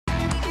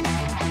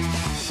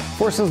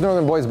Forest Hills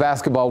Northern boys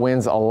basketball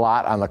wins a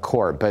lot on the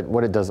court, but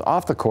what it does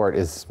off the court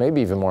is maybe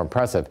even more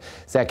impressive.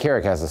 Zach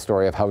Herrick has a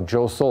story of how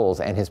Joe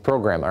Souls and his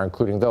program are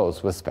including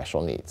those with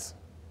special needs.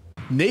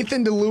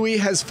 Nathan Dlouhy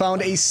has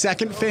found a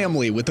second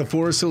family with the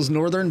Forest Hills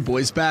Northern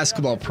boys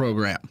basketball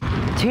program.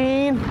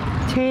 Team.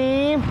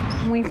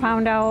 We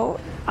found out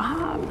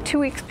 2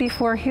 weeks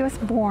before he was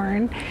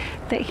born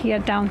that he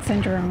had Down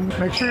syndrome.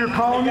 Make sure you're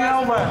calling me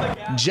Albert.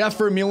 Jeff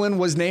Vermeulen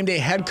was named a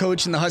head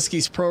coach in the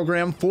Huskies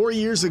program 4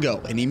 years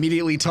ago and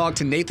immediately talked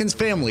to Nathan's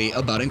family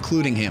about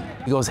including him.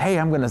 He goes, hey,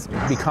 I'm going to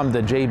become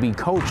the JV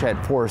coach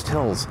at Forest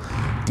Hills.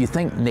 Do you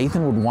think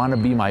Nathan would want to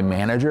be my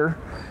manager?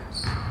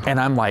 And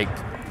I'm like,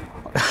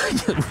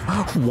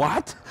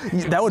 what?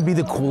 That would be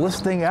the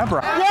coolest thing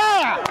ever.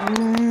 Yeah!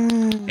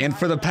 And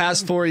for the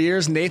past 4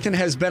 years, Nathan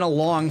has been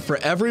along for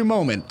every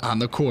moment on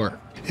the court.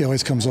 He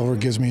always comes over,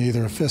 gives me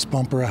either a fist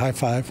bump or a high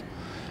five,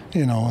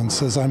 and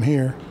says, I'm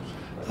here.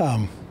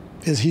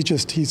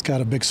 He's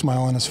got a big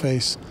smile on his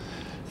face.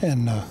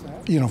 And,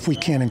 if we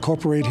can't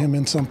incorporate him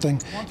in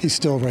something, he's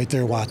still right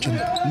there watching.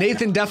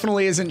 Nathan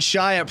definitely isn't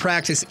shy at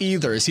practice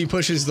either as he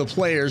pushes the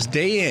players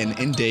day in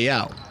and day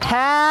out.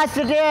 Pass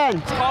it in.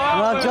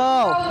 Let's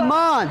go. Come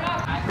on.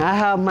 I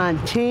have my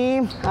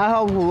team. I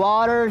have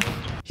water.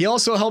 He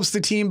also helps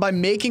the team by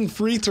making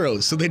free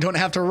throws so they don't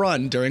have to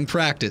run during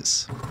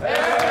practice.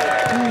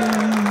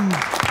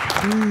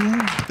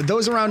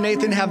 Those around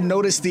Nathan have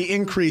noticed the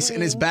increase in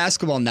his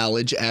basketball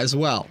knowledge as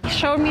well. He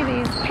showed me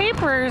these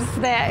papers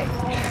that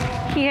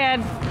he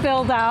had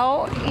filled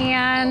out,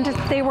 and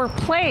they were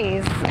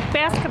plays,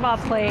 basketball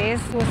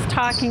plays. Was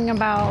talking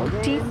about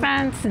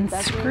defense and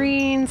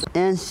screens.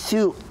 And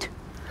shoot.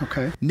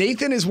 Okay.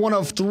 Nathan is one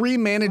of 3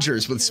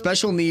 managers with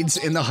special needs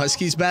in the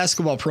Huskies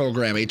basketball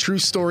program, a true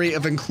story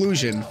of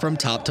inclusion from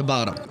top to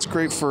bottom. It's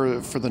great for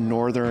the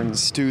Northern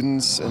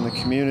students and the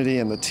community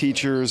and the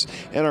teachers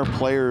and our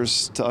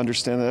players to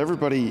understand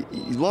that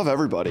you love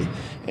everybody,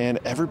 and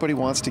everybody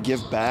wants to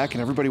give back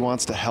and everybody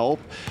wants to help,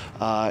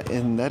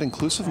 and that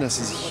inclusiveness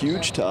is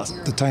huge to us.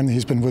 The time that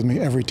he's been with me,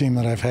 every team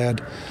that I've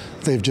had,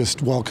 they've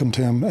just welcomed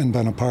him and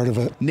been a part of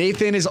it.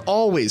 Nathan is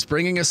always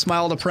bringing a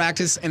smile to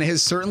practice and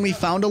has certainly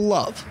found a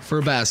love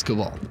for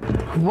basketball.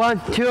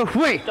 1, 2,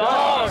 3.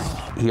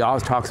 He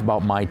always talks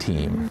about my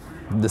team.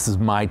 This is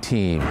my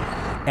team.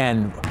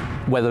 And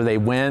whether they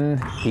win,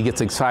 he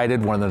gets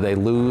excited. Whether they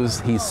lose,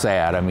 he's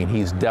sad. I mean,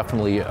 he's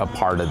definitely a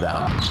part of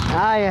them.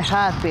 I am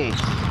happy.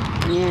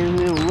 You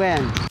will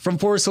win. From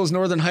Forest Hills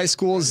Northern High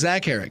School,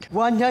 Zach Herrick.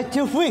 1,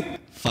 2, 3.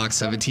 Fox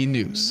 17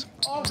 News.